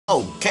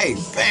Okay,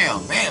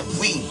 fam, man,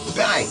 we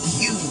back.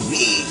 You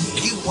need,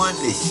 you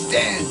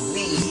understand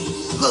me.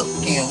 Look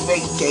him,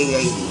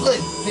 aka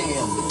look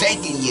him,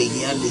 taking you,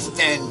 you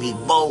understand me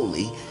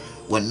boldly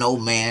when no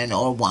man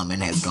or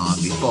woman has gone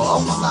before. Oh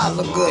my God,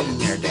 look good in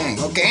there, dang.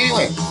 Okay,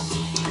 anyway,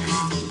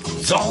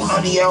 Zone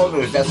of the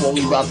Elders, that's what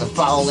we about to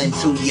fall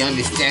into, you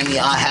understand me?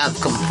 I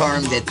have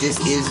confirmed that this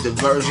is the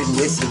version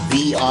with the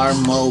VR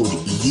mode.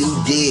 You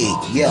dig,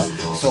 yeah.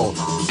 So,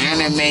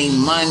 Anime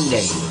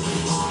Monday.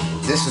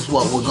 This is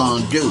what we're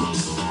gonna do.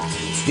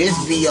 This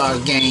VR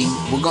game,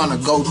 we're gonna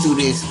go through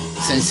this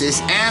since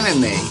it's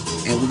anime,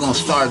 and we're gonna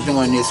start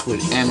doing this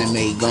with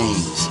anime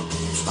games.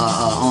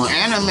 On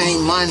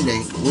Anime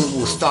Monday, we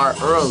will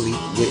start early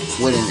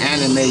with an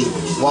anime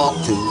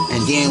walkthrough,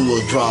 and then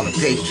we'll draw the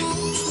picture,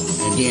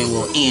 and then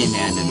we'll end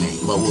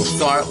anime. But we'll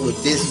start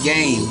with this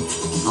game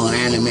on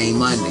Anime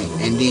Monday,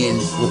 and then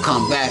we'll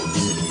come back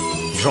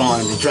and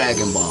drawing the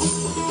Dragon Ball.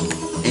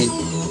 And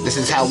this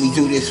is how we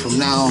do this from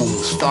now on.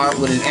 We'll start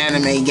with an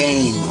anime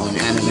game on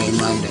Anime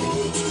Monday.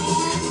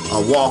 A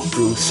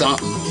walkthrough,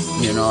 something,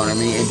 you know what I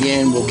mean? And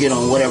then we'll get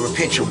on whatever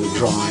picture we're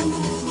drawing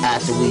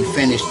after we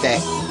finish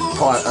that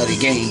part of the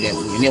game.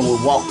 And then we'll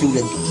walk through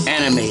the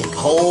anime,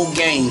 whole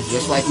games,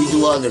 just like we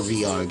do other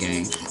VR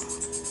games.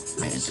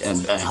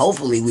 And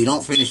hopefully we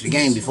don't finish the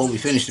game before we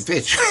finish the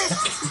picture.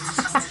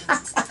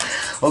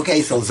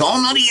 Okay, so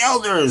Zone of the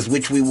Elders,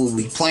 which we will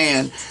be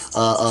playing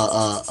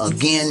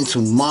again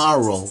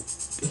tomorrow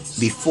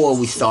before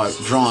we start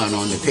drawing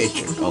on the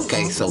picture.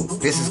 Okay, so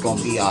this is going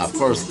to be our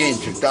first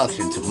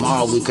introduction.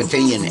 Tomorrow we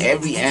continue in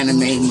every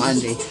Anime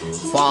Monday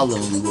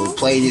following. We'll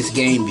play this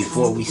game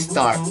before we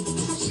start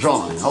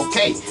drawing.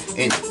 Okay,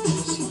 and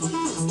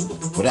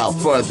without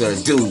further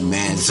ado,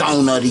 man,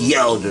 Zone of the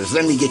Elders.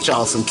 Let me get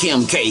y'all some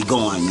Kim K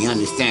going. You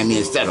understand me?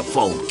 Instead of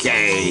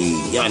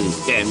 4K. You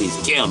understand me?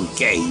 It's Kim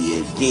K.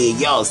 You dig?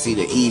 Y'all see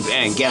the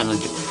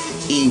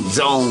Eve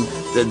Zone,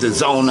 the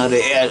Zone of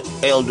the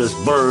Elders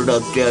bird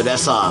up there.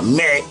 That's our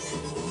mech,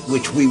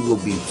 which we will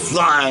be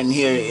flying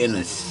here in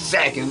a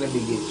second. Let me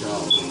get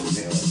y'all in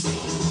there.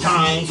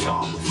 Time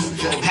song.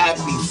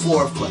 Happy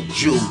 4th of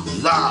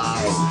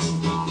July.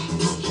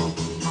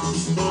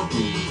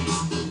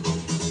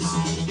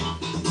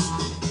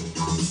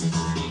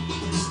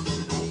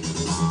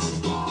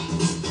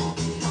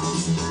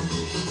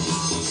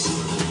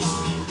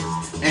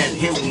 And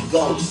here we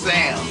go,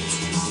 fam.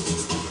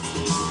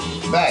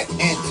 Back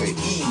into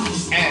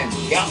Eve and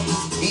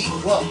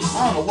Galaga. Well, I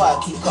don't know why I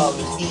keep calling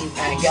this Eve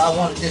and Galaga. I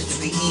wanted this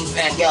to be Eve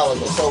and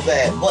Galaga so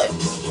bad, but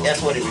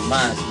that's what it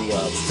reminds me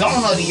of.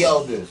 Zone of the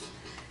Elders.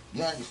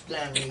 You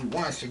understand me?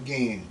 Once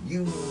again,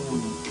 you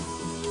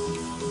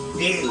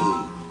dig.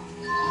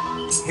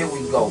 Here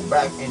we go,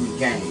 back in the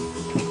game.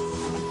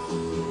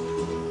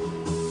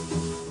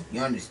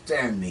 You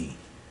understand me?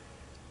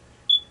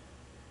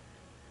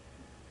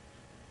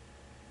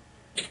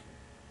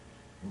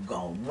 We're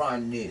gonna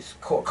run this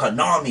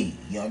Konami,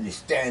 you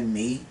understand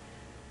me?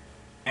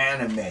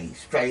 Anime,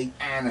 straight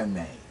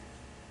anime.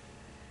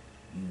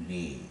 You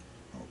did,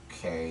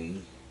 okay.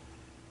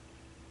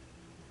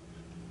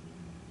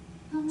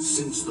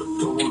 Since the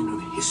dawn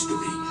of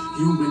history,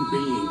 human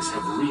beings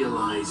have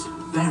realized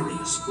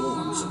various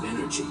forms of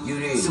energy. You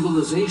did.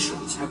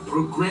 Civilizations have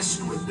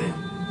progressed with them.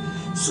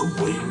 So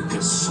where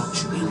does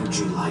such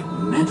energy like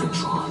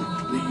Metatron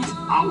lead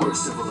our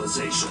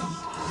civilization?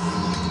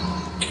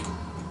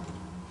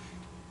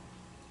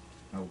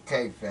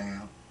 Okay,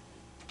 fam.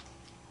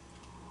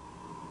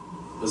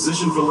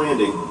 Position for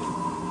landing.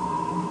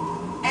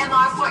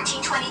 MR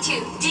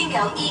 1422,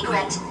 Dingo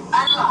Egret,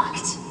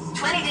 unlocked.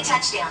 20 to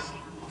touchdown.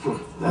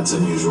 That's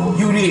unusual.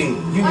 You did.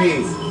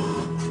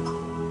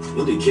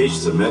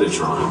 Indications of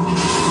Metatron.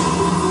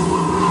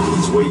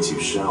 It's way too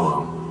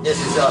shallow. This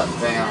is us,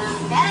 fam.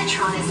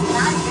 Metatron is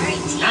not very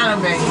deep.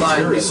 Anime like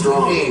very this.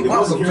 strong. You did. It Welcome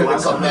wasn't to here the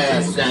last time.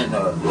 command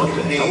center. What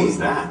the hell is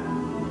that?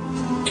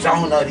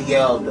 Zone of the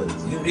Elders.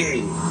 You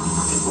did. An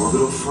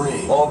orbital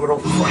frame. Orbital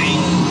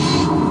frame.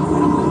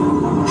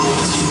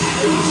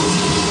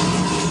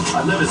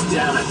 Our limb is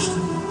damaged.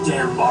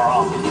 Damn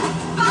Barra.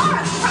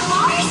 Power from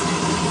Mars?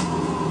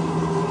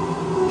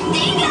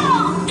 Dingo!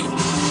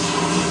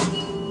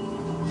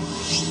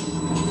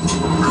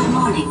 Good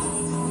morning.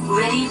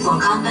 Ready for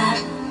combat?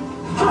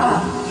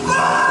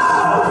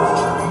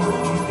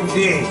 You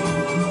did.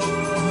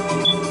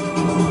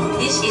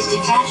 This is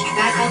Detached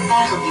Backup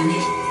Battle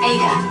Unit,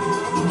 ADA.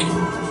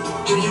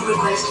 Do you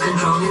request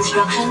control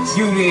instructions?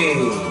 You did.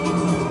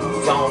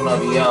 Zone of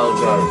the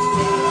Elders.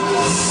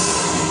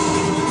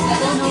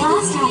 In the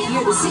last half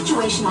year, the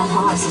situation on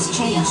Mars has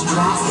changed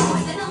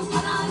drastically.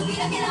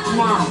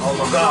 Now, Oh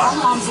my God.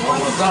 Alon's Oh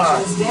my warfare God.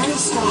 is very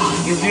strong.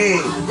 You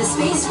did. The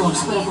Space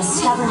Force put up a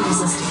stubborn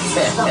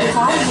resistance, but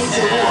without a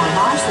major war,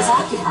 Mars was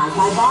occupied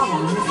by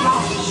Babel and the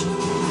Flash.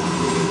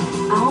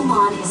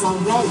 Almon is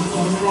already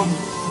getting ready.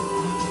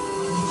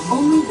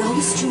 Only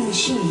those two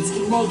machines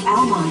can make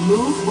Almon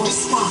move or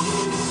stop.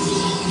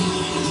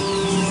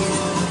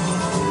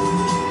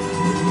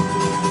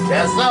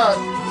 That's us.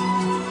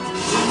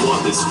 You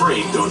want this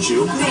frame, don't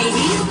you?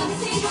 Maybe.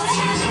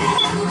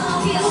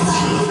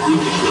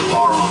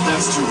 Far off,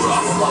 that's too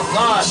rough. Oh my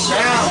God,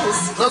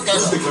 now look at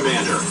Who's the him.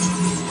 commander?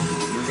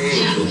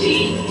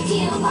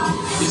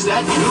 Is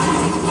that you,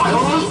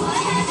 Viola?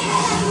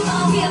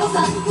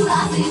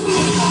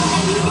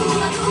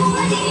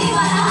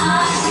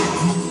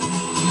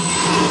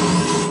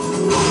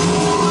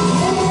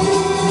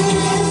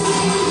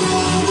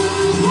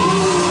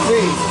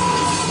 Wait,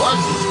 what?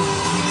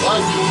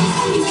 What?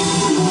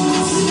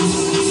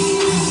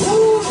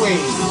 Ooh,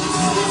 wait.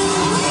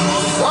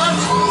 What?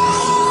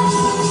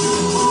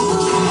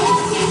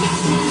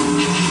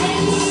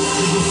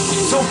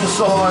 Super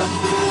sword.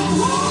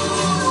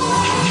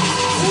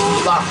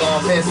 Lock on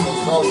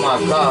missiles. Oh my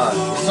God.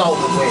 It's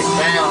over with,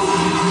 fam.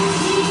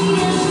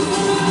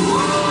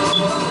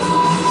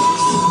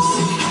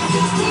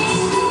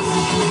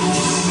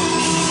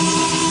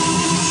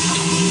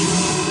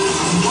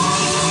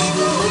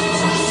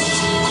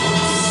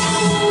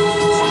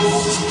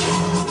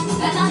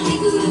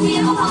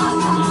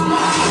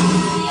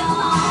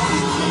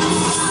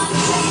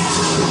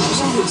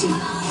 Strategy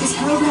is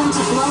programmed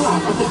to blow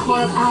up at the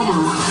core of Alma.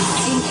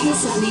 In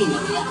case of need,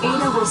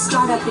 Ada will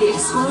start up the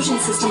explosion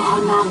system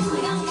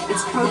automatically.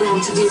 It's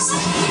programmed to do so.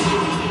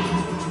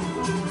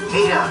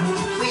 Ada,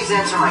 please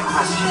answer my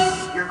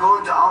question. You're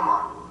going to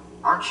Alma,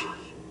 aren't you?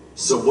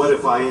 So what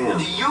if I am?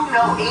 Do you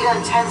know Ada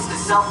intends to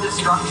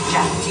self-destruct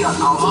Jackie on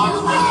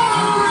Alma?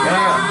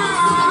 Yeah.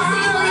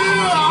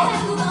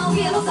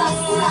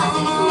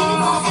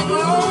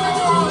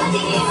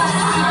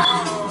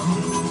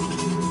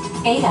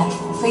 Ada,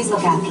 please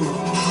look after it.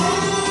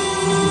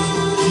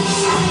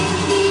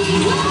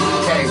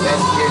 Okay,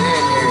 let's get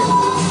in here.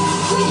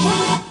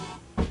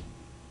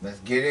 Let's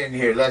get in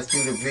here. Let's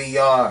do the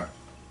VR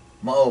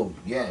mode.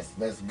 Yes,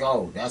 let's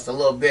go. That's a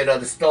little bit of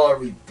the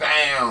story.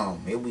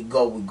 Bam! Here we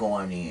go. We're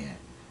going in.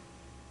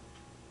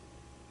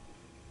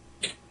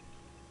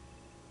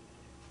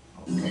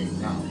 Okay,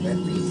 now let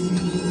me see.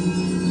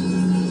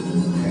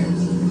 Okay,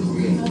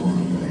 we ain't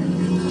going for that.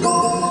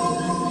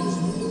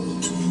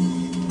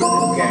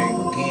 Okay,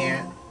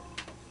 again.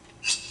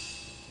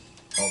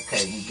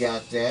 Okay, we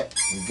got that.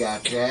 We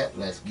got that.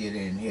 Let's get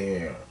in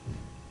here.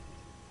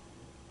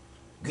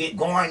 Get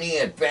going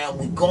in, fam.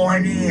 We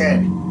going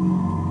in.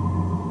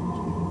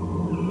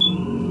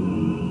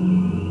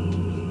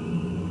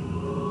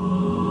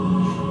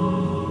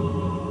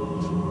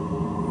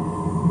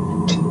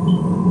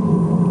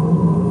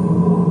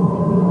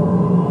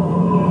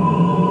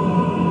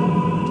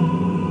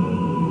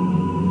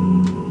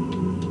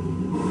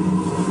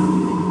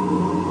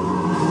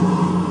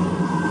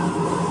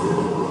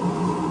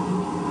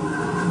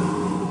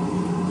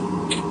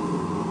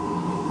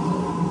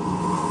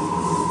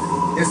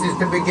 This is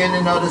the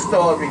beginning of the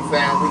story,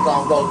 fam. We're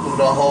gonna go through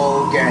the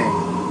whole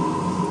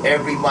game.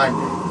 Every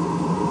Monday.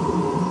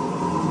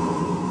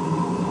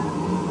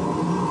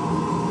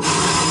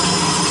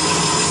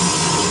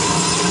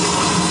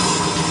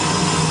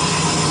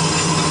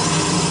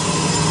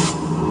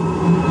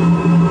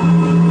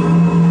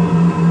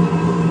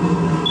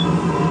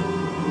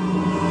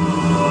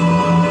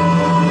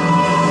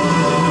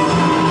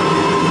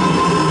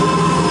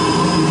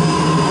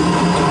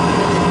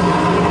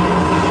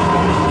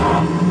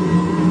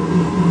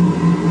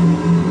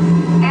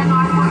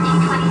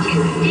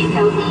 MR1422,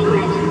 Dingo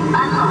Egret,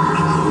 unlocked.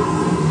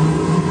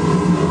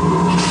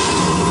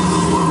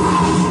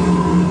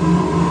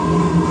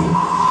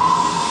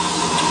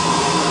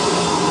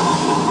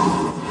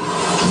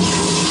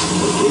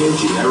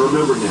 Angie, I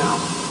remember now.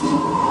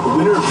 The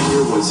winner of the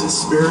year was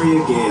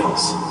Hesperia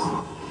Gales.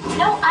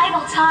 No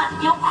idle time,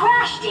 you'll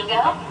crash,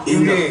 Dingo.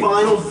 In the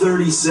final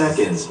 30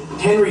 seconds,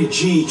 Henry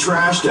G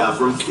trashed out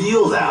from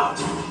field out.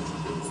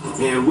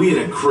 Man, we had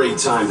a great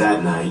time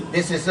that night.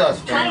 This is us,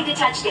 20 fam. to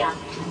touchdown.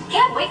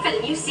 Can't wait for the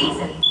new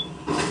season.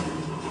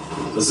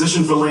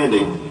 Position for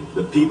landing.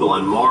 The people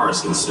on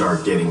Mars can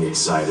start getting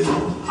excited.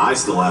 I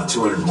still have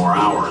 200 more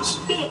hours.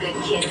 Be a good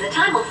kid, the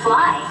time will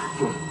fly.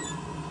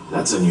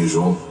 That's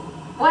unusual.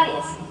 What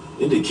is?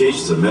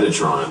 Indications of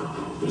Metatron,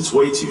 but it's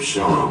way too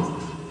shallow.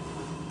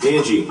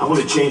 Angie, I want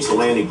to change the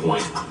landing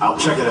point. I'll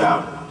check it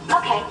out.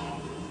 Okay.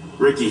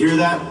 Rick, you hear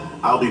that?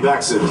 I'll be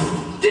back soon.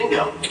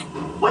 Dingo,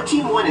 what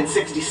team won in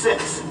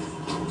 '66?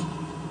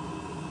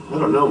 I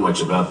don't know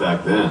much about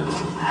back then.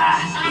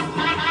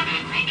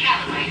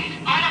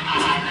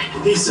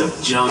 Piece of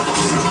junk.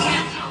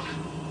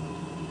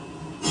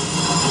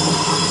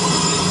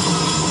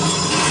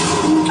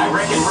 I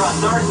reckon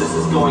Russ Narcissus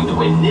is going to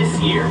win this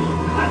year.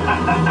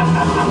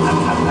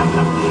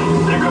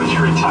 There goes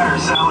your entire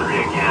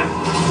salary again.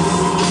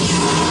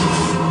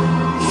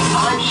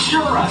 I'm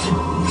sure of it.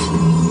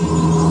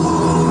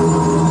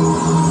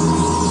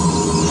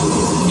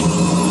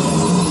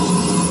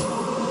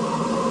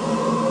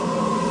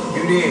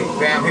 You did,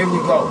 fam. Here we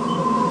go.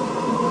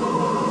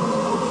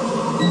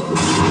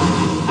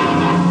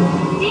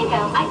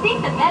 Dingo, I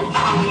think the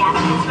Metatron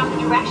reaction is from the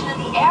direction of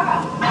the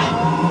arrow.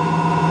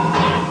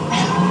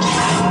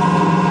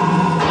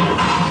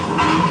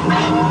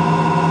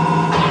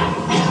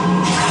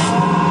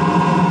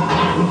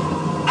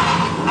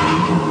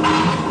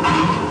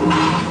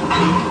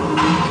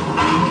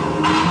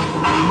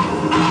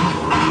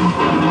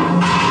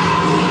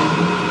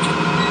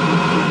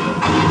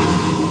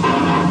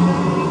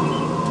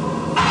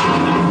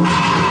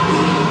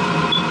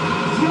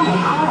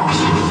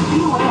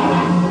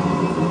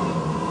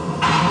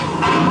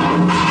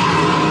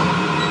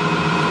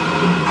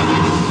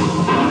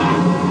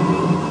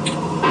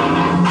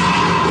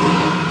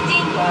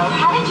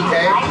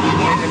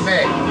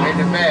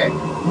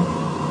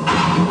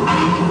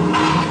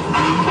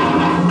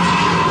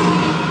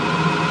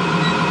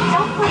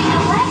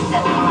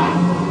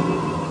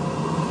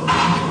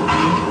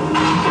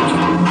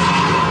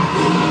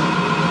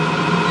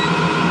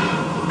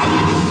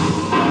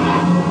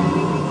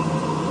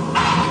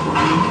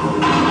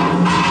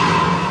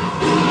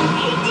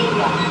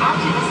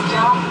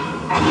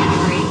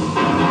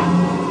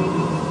 debris.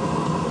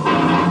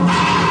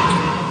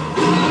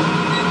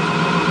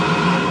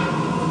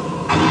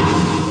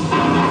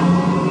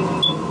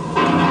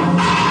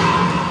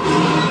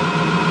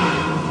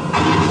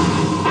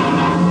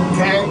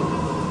 Okay.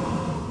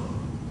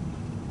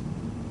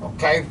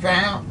 Okay,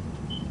 fam.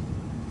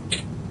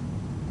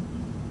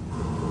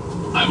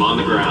 I'm on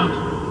the ground.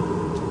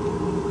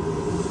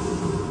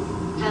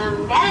 The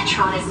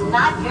Metatron is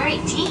not very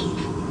deep.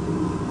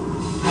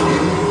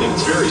 And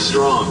it's very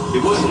strong.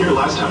 It wasn't here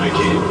last time I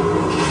came.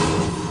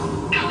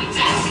 Going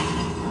back.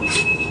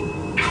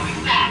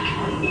 Going back.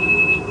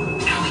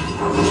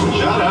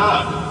 Shut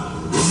up!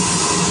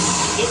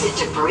 Is it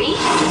debris?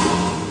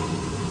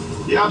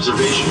 The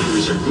observation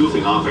crews are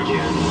goofing off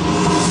again.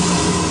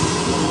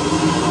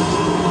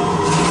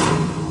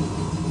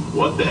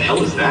 What the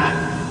hell is that?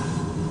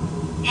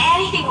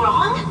 Anything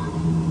wrong?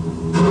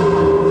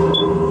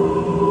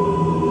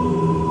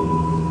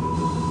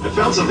 I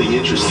found something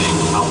interesting.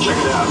 I'll check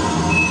it out.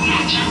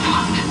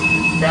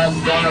 That's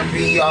gonna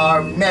be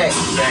our mech,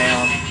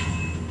 fam.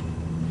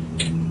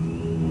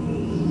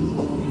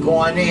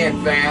 Going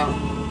in, fam.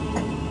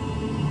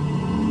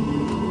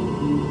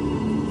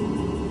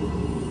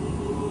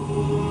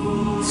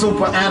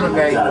 Super anime,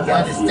 you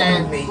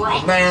understand me?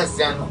 What? Man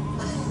Center.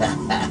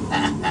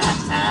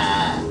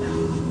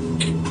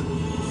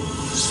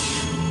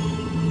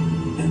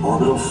 An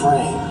orbital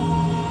frame.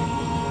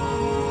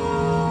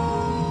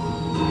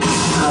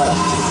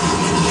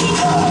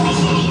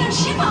 Huge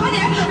ship over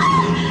there!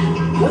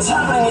 What's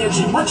happening,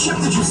 Angie? What ship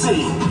did you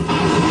see?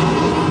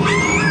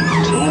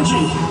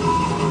 Angie!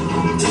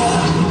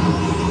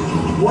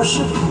 Damn!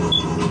 Warship?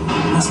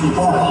 Must be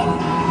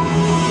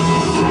Bora.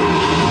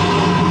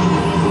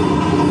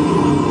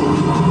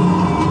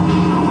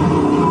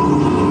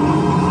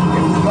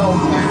 Here we go,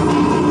 fam.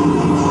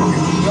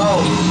 Here we go.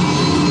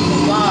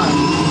 Come on.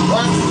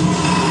 What?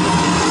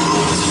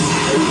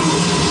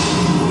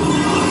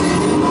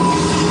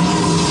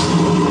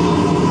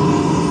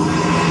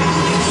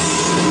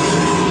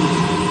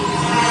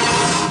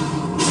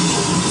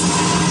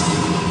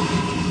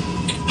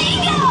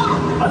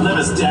 I let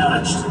us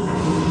damaged.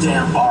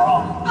 Damn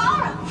Bora.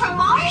 Bora, from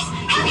Mars?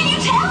 How can you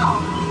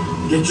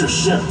tell? Get your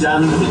ship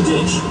down into the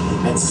ditch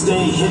and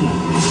stay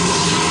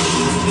hidden.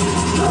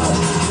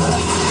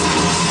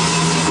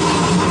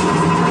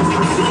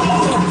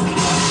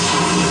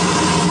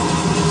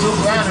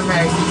 Super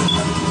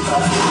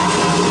anime.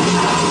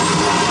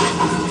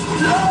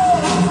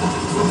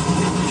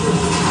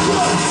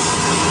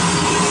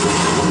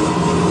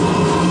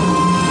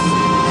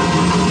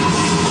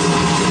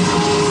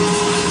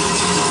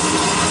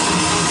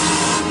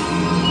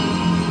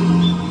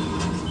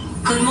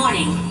 Good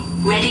morning.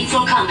 Ready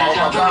for combat Oh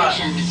my God.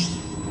 operations.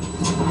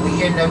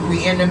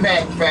 We in the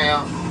mech,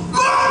 fam.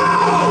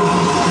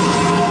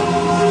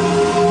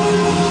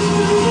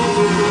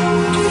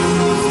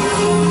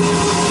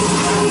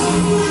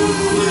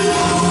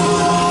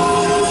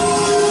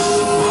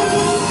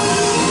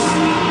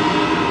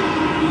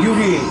 You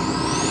did.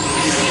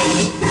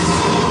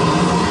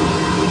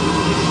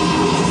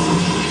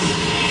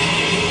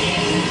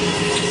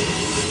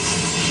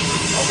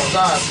 Oh my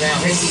God, fam.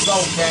 Here we go,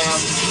 fam.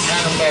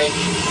 Anime.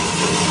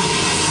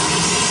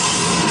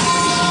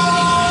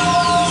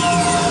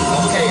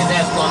 Okay, and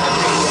that's gonna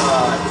be,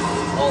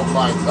 oh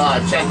my God,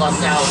 check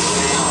us out,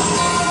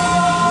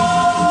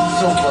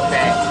 Super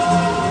Mac.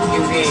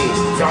 You need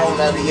Throne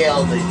of the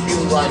Elders, you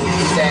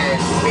understand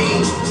me.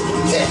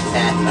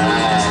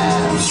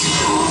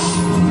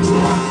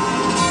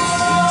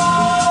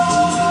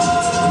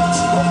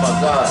 Oh my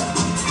God.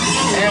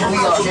 And we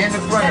are in the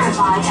frame.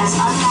 Verified as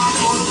unmanned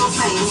orbital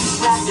frame,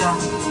 Raptor.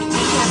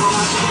 Be careful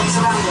not to get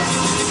surrounded.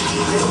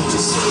 I don't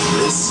deserve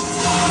this.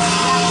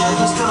 Raptor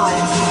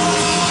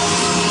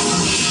destroyed.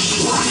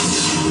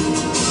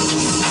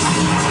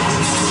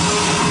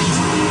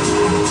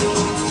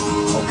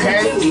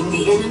 Okay? Confirming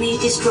the enemy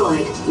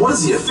destroyed. What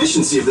is the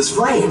efficiency of this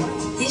frame?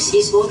 This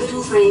is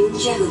orbital frame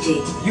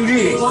Jehuti. You Do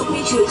did. you want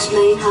me to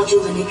explain how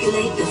to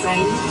manipulate the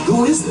frame?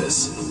 Who is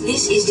this?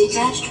 This is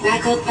Detached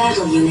Backup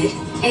Battle Unit,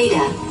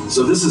 ADA.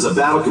 So this is a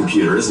battle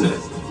computer, isn't it?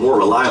 More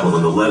reliable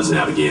than the Lev's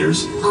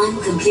navigators.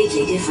 I'm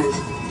completely different.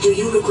 Do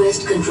you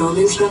request control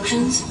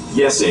instructions?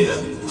 Yes, Ada.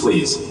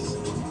 Please.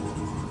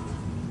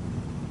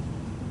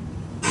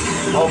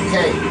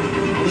 Okay.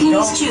 We Please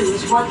don't,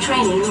 choose what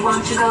training you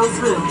want to go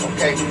through.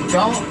 okay, we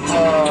don't,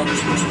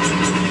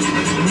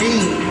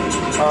 need,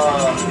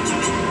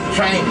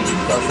 training,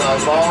 because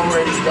I've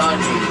already done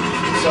it.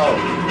 So,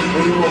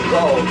 we will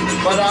go.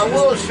 But I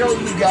will show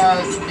you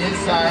guys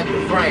inside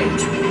the frame.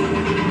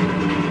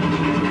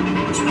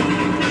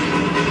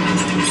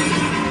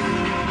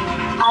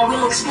 I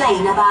will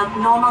explain about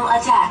normal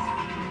attack.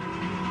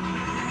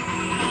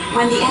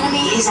 When the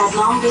enemy is at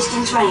long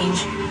distance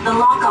range, the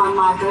lock-on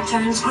marker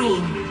turns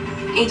green.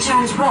 It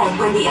turns red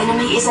when the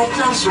enemy is at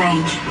close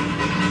range.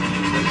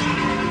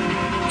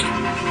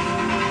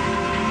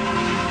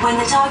 When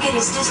the target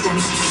is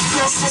distant,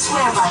 press the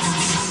square button,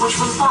 which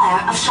will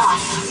fire a shot.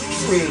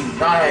 Really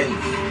nice.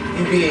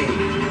 You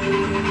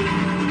did.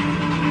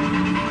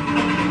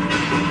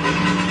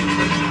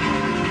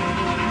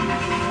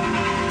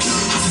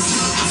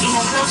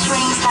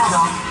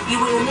 You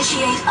will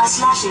initiate a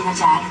slashing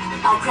attack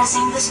by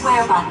pressing the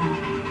square button.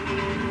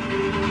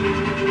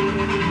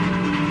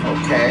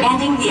 Okay.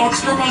 Ending the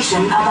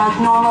explanation about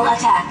normal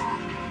attack.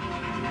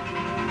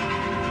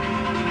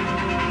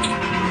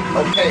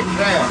 Okay,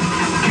 fam.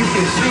 You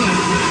can see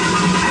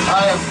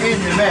I am in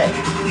the mech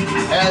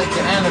as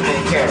the anime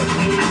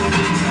character.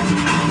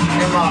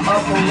 In my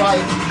upper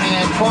right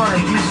hand corner,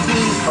 you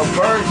see a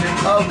version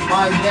of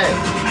my mech.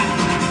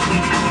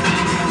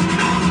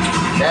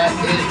 That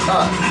is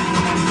us.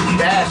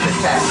 Dash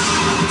attack.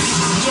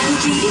 Gen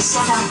T is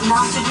set up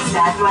not to do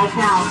that right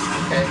now.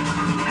 Okay.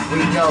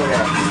 We know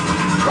that.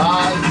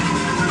 Rise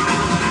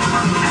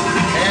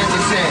and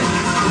descend.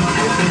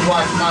 If you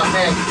watch my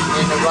mech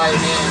in the right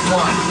hand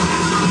corner,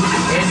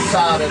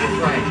 inside of the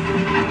frame.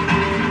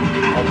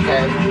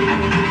 Okay.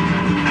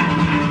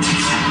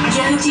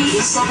 Gen T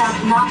is set up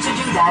not to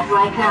do that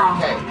right now.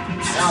 Okay.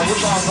 Now we're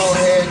gonna go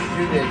ahead and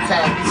do the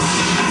attack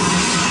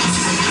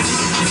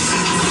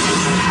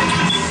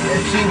that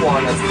she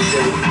wants us to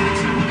do.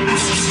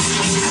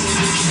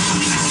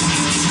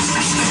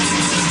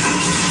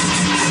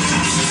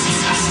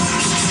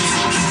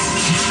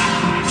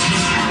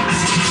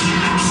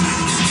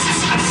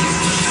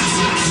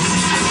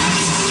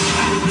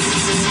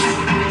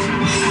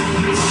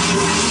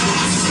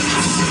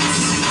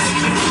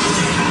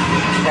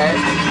 Okay.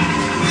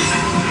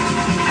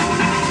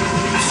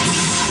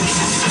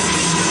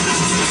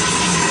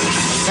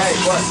 Okay,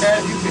 but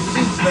as you can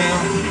see, fam,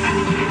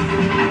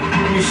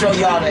 let me show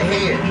y'all the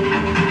head.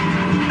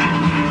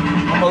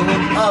 I'm gonna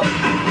look up.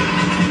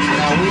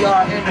 Now we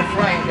are in the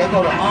frame. There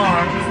go the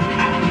arms.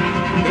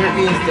 Here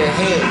is the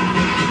head.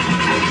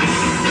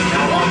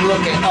 Now I'm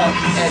looking up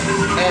at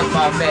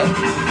my back.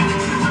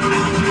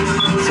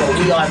 So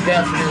we are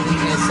definitely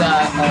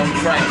inside of the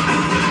frame.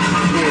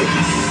 Yeah.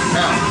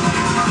 Now,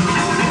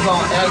 we're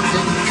gonna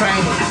exit the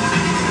training.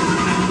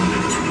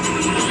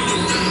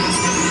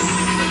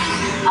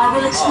 I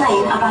will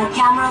explain about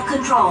camera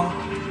control.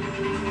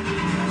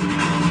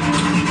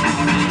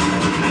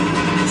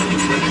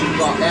 We're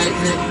gonna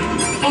exit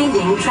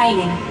Ending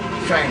training.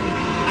 training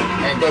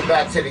and go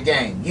back to the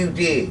game. You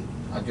did.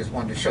 I just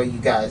wanted to show you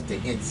guys the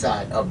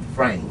inside of the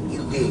frame.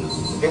 You did.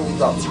 Here we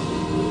go.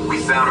 We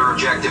found our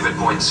objective at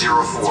point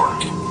 04.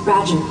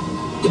 Roger.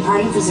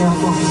 Departing for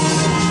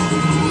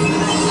 04.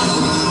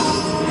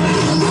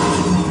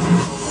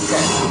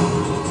 Okay.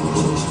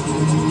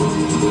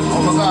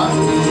 Oh my God.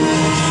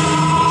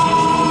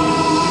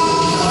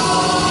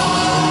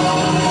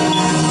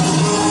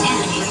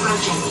 Enemy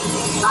approaching.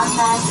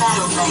 Unmanned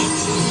battle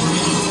planes.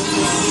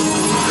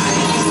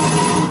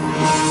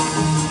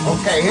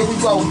 Okay, here we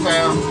go,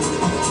 fam.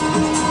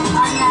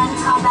 Unmanned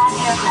combat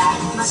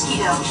aircraft,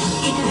 Mosquito.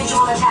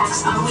 Individual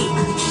attacks are weak,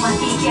 but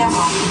be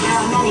careful. There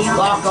are many of them.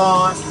 Lock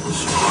on.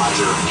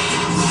 Roger.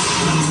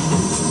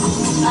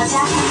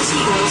 Attack the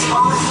mosquitoes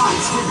all at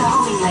once with the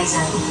homing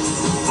laser.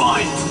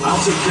 Fine,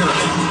 I'll take care of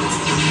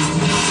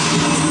it.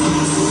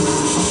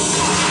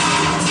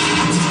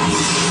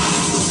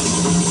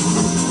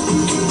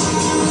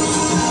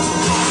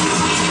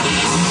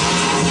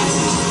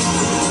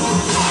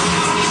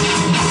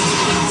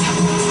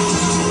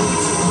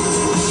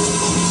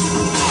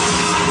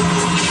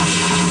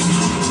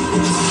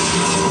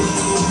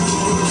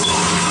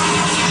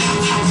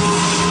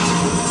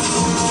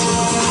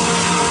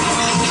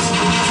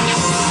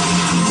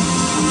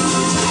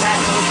 Back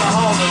to the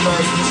home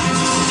alert.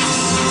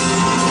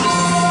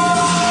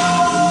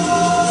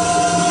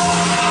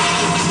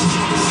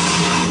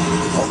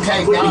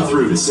 Okay, Put me now.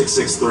 through to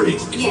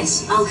 663.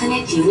 Yes, I'll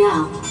connect you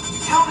now.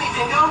 Help me,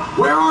 Dingo!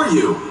 Where are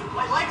you?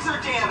 My legs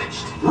are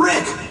damaged!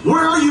 Rick,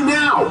 where are you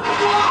now?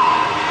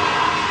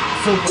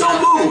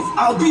 Don't move!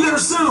 I'll be there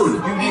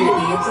soon!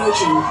 Enemy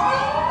approaching.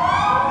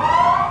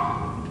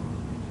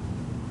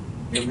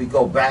 Here we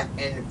go back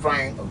in the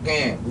frame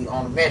again. We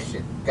on a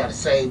mission. Gotta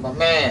save my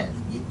man.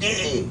 You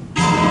did.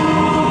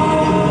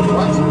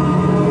 What?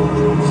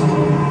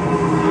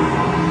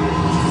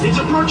 It's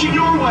approaching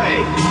your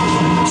way!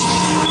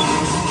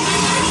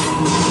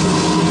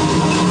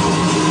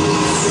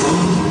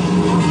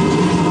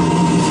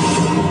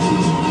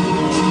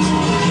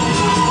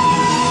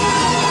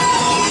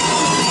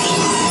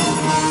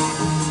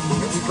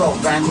 Here we go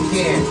back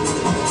again.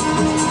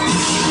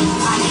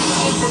 I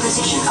indicate the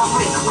position of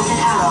Rick with an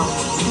arrow.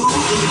 Move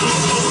in the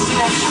indicated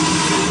direction.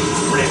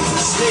 Rick,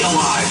 stay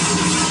alive!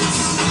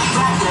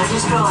 Raptor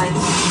destroyed.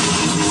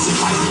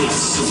 I can't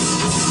see.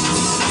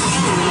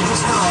 Enemy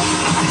destroyed.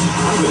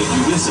 I'm gonna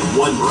do this in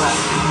one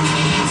breath.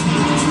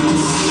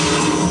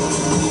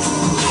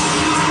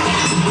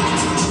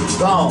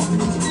 Gone.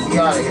 We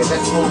out of here.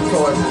 Let's move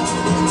towards it.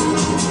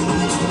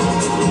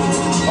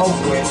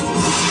 Over with.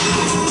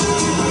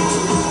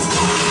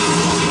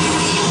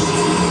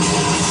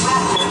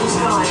 Raptor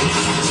destroyed.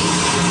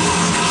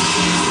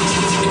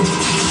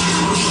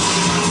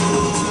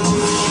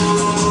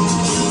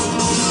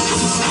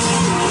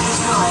 Enemy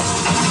destroyed.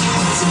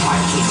 I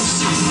can't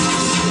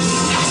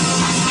see.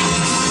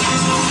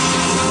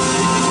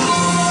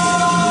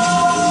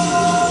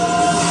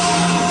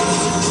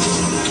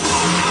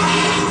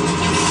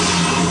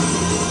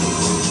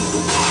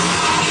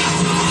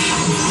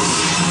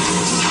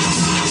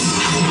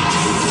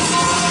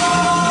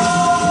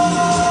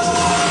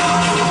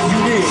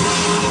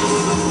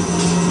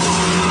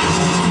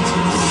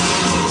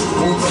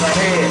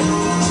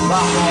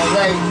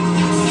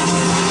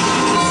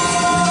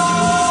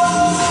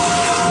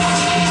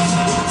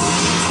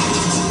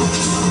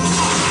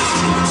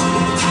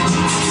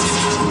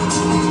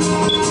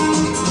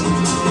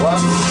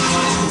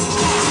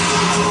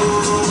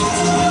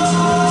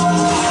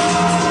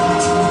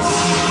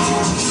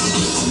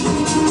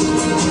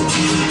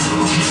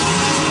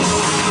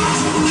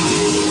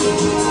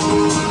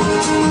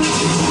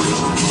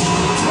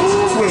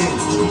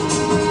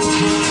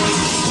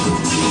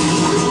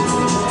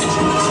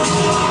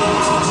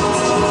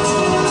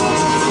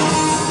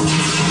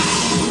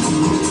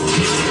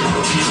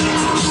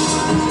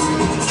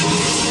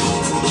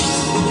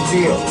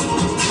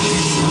 here.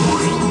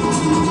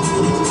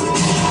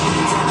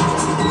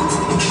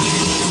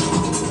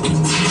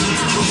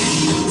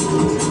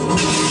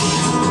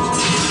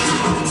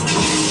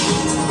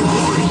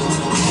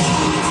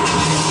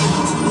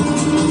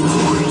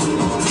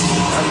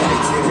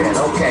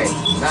 Okay,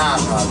 now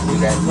I'm gonna do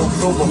that.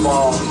 Super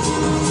Ball.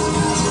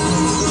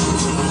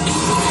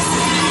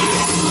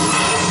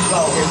 So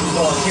here we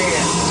go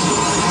again.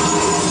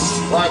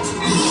 What?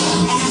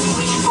 Enemy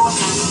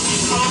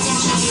reinforcements. Pay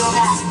attention to your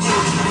back.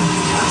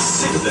 I'm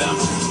sick of them.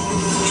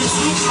 To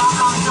switch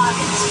lock-on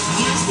targets,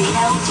 use the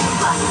L2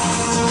 button.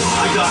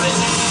 I got it.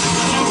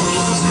 Enemy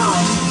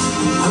destroyed.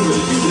 I'm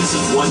gonna do this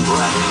in one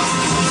breath.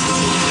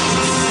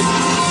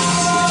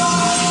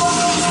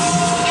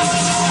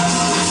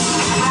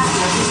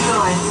 Raptor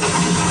destroyed.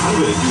 I'm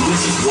gonna do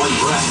this in one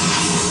breath.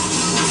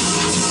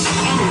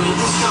 Enemy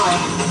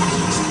destroyed.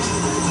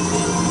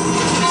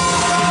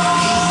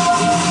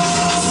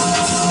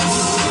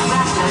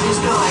 Raptor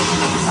destroyed.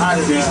 Out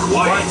of there.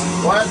 Quiet.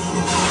 What?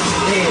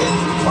 Here.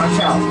 Watch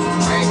out.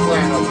 I ain't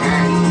playing no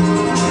game.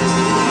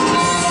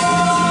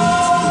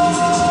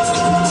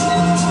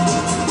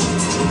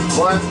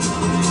 What?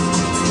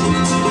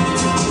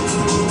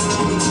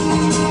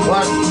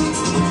 What?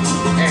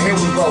 And here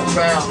we go,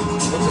 fam,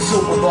 with the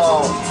Super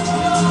Ball.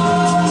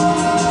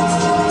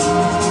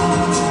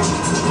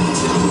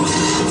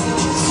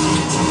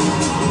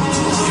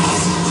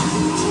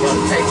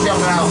 Gotta take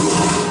them out.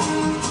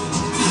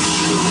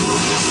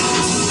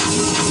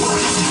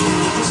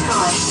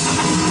 Destroyed.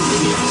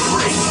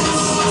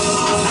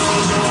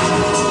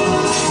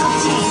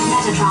 Obtain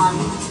Metatron.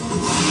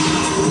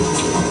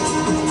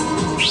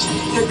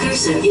 The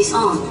cursor is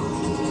on.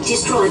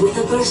 Destroy with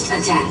the burst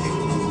attack.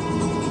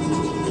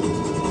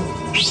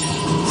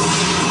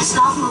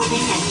 Stop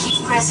moving and keep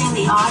pressing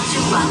the R2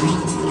 button.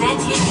 Then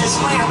hit the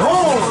square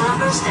button for a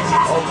burst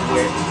attack. Over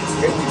with.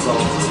 Here we go.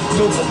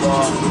 Super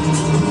Ball.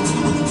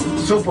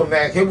 Super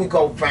Mac. Here we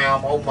go,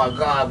 fam. Oh my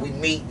God. We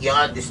meet. You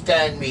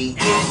understand me.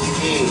 And you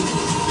did.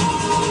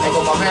 There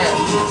go my man.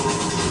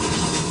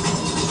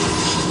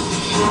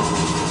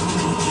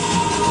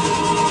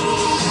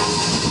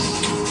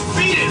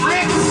 Beat it,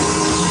 Rick!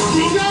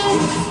 Dingo!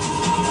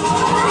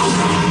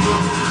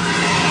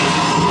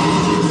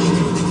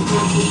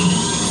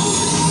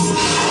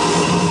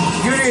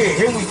 You did.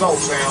 Here we go,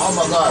 fam. Oh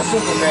my God.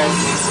 Superman.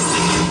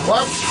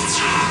 What?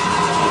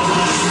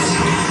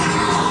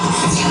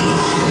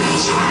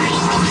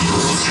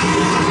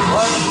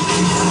 What?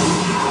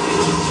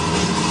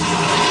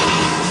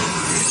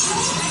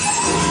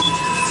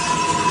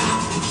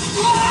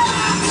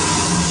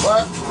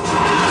 What?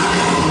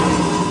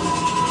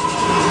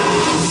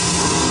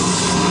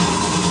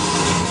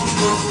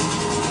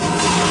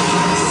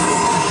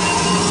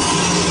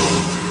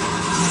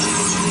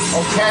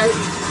 Okay.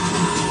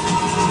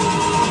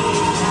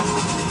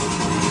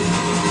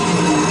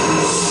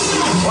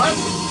 What?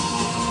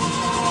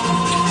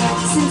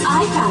 Since I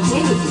found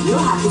David, you'll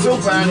have to do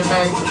Super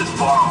anime. This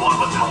bar one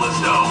with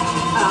Callisto.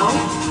 Oh?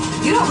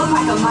 You don't look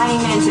like a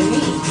mining man to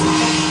me.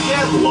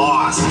 Get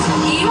lost.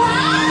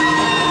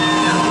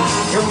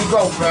 Here we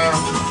go, fam.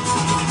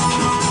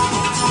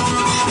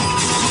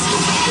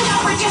 Hand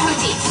over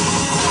Jehuti.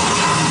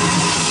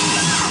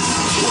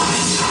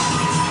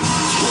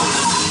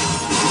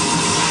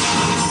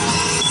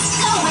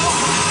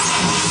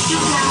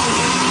 Shoot down the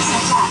enemy's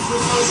attack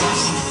with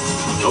lasers.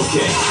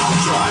 Okay, I'll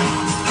try.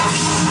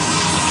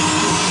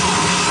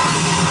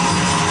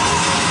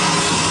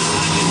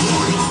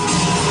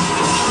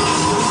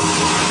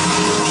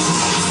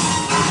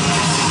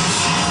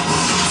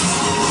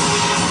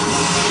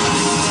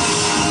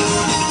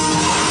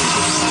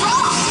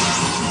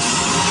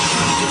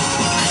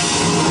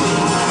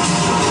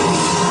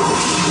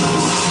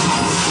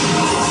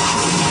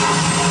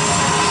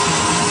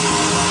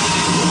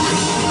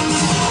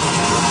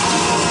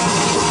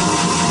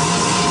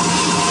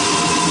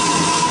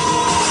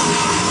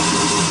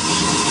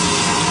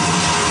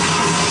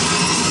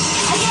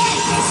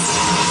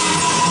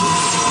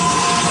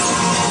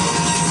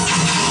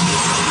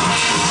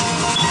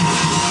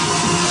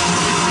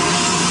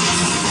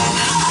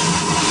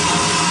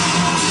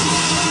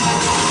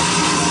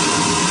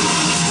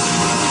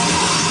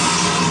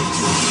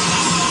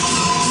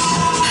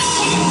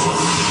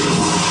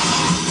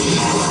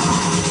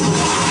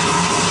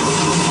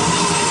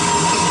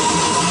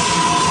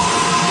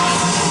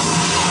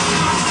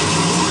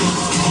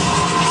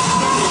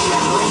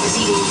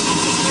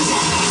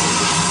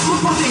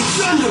 What have they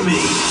done to me?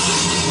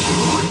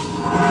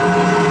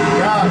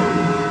 Got it.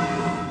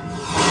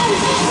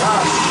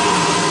 Got it.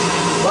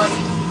 What?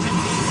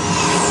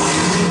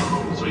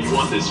 So you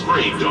want this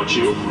frame, don't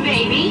you?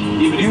 Maybe.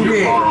 Even if You you're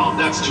did. far off,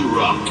 that's too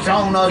rough.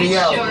 Tone of the It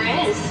L. sure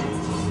is.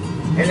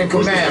 In the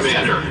Who's the command.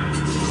 commander?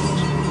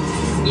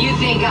 You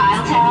think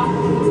I'll tell?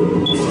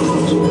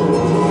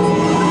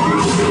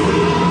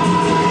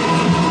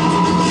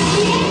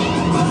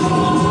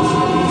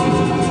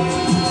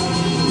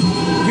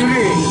 You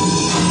did.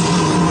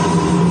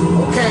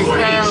 Okay,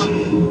 fam.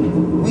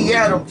 We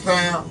got him,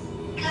 fam.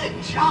 Good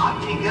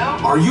job, Dingo.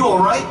 Are you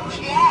alright?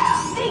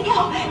 Yeah.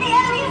 Dingo,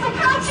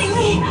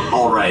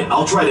 Alright,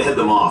 I'll try to head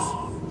them off.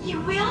 You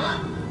will?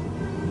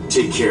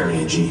 Take care,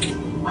 Angie.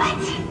 What?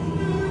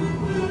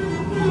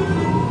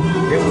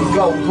 Here we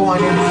go,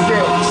 going in the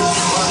ship.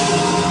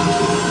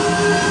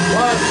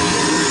 What?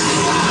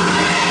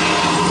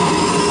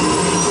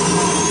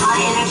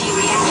 High energy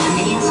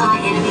reaction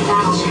inside enemy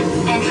battleship.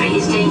 Entry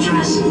is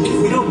dangerous.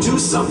 If we don't do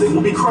something,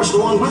 we'll be crushed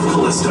along with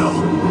Callisto.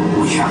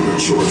 We have no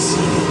choice.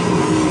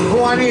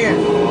 Going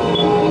in.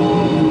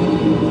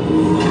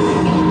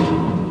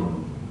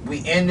 We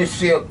in the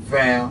ship,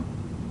 fam.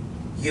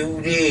 You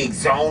dig,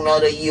 zone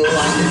of the you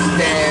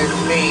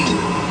understand me.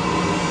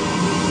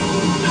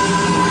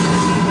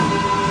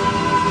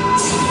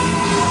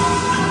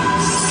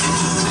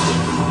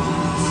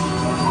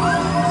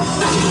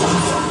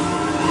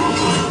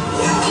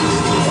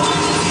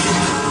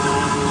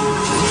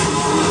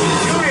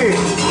 You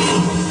dig.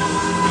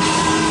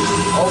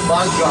 Oh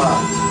my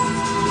God.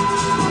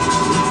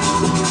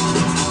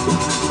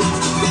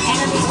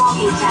 Enemy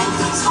walking tank,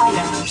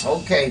 Spider.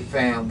 Okay,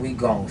 fam, we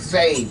gonna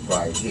save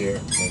right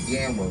here. And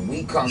then when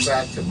we come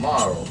back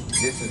tomorrow,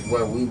 this is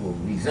where we will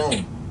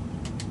resume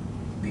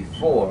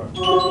before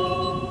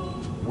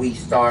we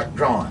start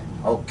drawing.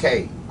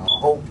 Okay, I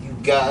hope you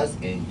guys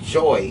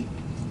enjoy.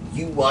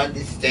 You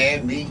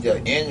understand me, the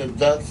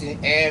introduction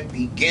and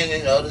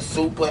beginning of the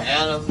Super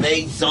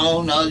Anime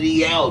Zone of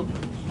the Elders.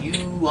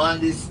 You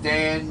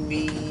understand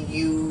me,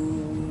 you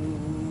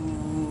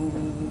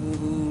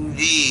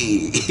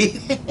did.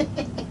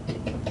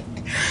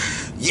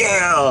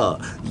 Yeah,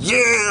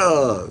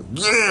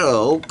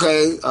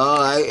 okay,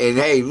 alright, and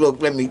hey,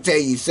 look, let me tell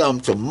you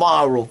something,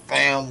 tomorrow,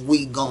 fam,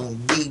 we gonna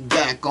be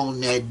back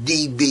on that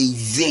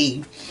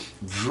DBZ,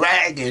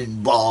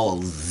 Dragon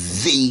Ball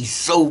Z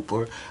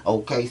Super,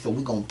 okay, so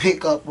we gonna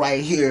pick up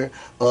right here,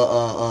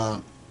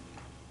 and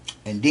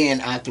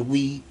then after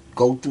we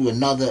go through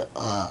another,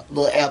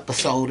 little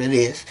episode of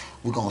this,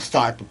 we're gonna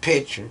start the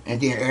picture,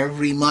 and then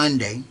every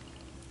Monday,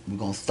 we're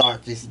going to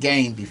start this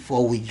game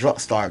before we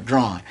start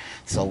drawing.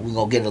 So we're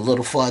going to get a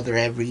little further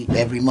every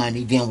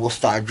Monday. Then we'll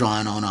start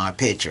drawing on our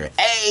picture.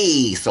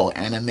 Hey! So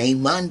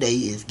Anime Monday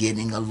is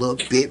getting a little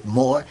bit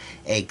more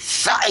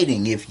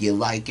exciting if you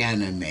like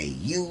anime.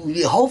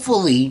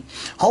 Hopefully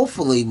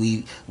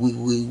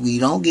we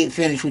don't get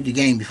finished with the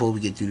game before we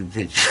get through the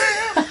picture.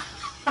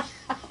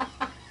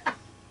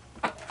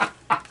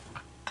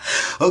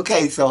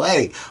 Okay, so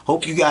hey,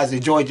 hope you guys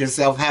enjoyed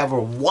yourself. Have a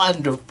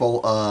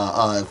wonderful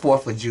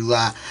 4th of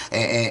July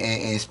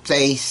and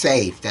stay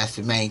safe. That's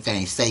the main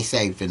thing. Stay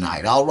safe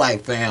tonight. All right,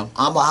 fam.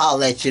 I'ma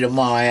holler at you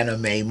tomorrow,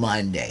 Anime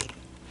Monday.